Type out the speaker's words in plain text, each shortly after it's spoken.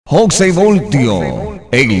José Voltio,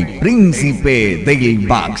 el príncipe del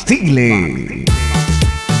baile.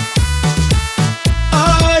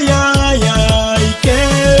 Ay, ay, ay, qué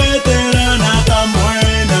veterana tan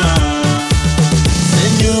buena.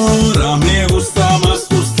 Señora, me gusta más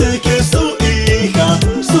usted que su hija.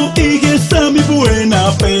 Su hija está muy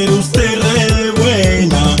buena, pero usted re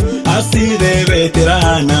buena. Así de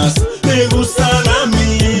veteranas me gustan a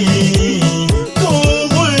mí.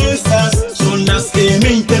 Como estas son las que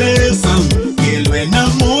me interesan, que lo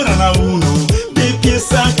enamoran a uno de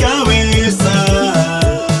pies a cabeza.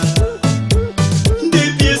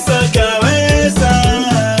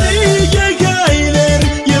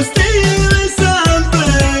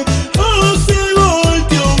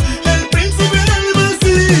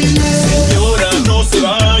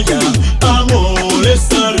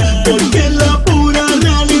 Porque es la pura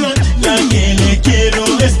realidad la que le quiero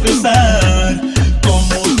expresar. Con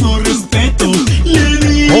mucho respeto le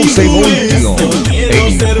digo José Voltio, esto.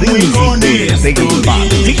 Quiero ser muy honesto,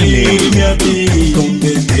 dirigirme a ti.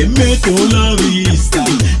 Donde te meto la vista,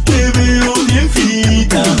 te veo bien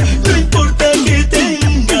finita. No importa que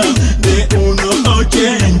tenga de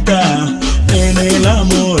 1,80. En el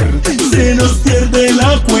amor se nos pierde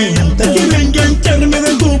la cuenta. Quiero engancharme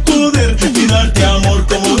de tu poder y darte amor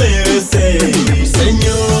como debe ser.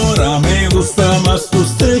 Señora, me gusta más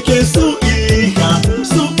usted que su hija.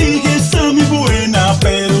 Su hija está muy buena,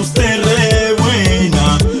 pero usted re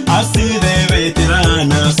buena. Así de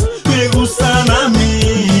veteranas me gustan a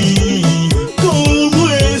mí. Como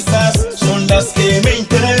estas son las que me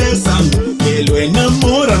interesan, que lo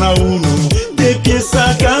enamoran a uno de pies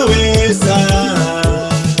a cabeza.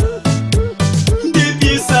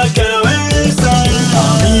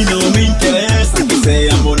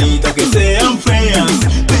 Sean bonitas, que sean feas,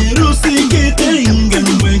 pero sí que tengan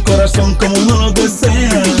un buen corazón como uno lo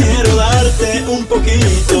desea. Quiero darte un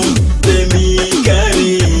poquito de mi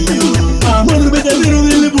cariño, amor verdadero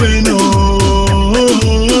del bueno.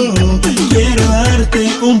 Quiero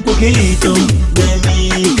darte un poquito de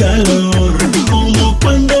mi calor, como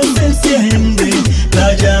cuando se enciende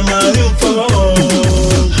la llama de un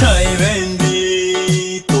fogón. Ay,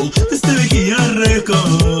 bendito de este vigía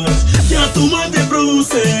récord. Ya tu madre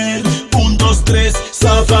produce 1, 2, 3,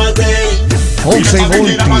 Zafate. José Voltio,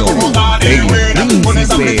 el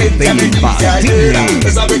príncipe del baile.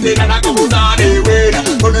 Esa veterana como una nevera,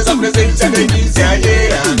 con esa presencia de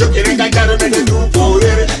quinceañera. Yo quiero engancharme de tu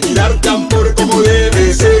poder y darte amor como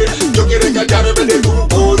debe ser. Yo quiero engancharme de tu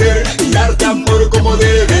poder y darte amor como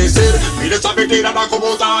debe ser. Mira esa veterana como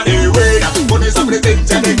una nevera, con esa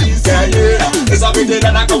presencia de quinceañera. Esa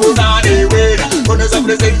veterana como una nevera, con esa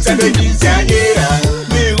presencia de quinceañera.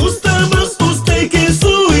 Me gusta más usted que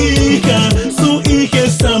su hija. Su hija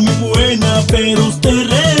está muy buena, pero usted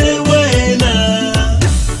re buena.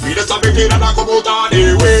 Mira esa veterana como tan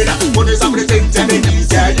buena, con esa presencia de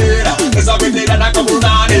quinceañera. Esa veterana como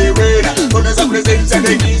una nevera, con esa presencia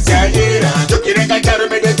de quinceañera. Yo quiero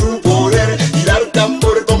engancharme de tu poder y darte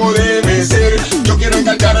amor como debe ser. Yo quiero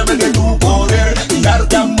engancharme de tu poder y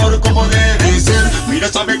darte amor como debe ser. Mira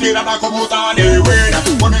esa veterana como tan buena,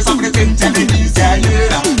 con esa presencia de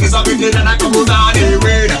quinceañera. Esa veterana como una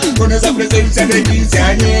nevera, con esa presencia de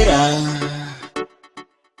quinceañera.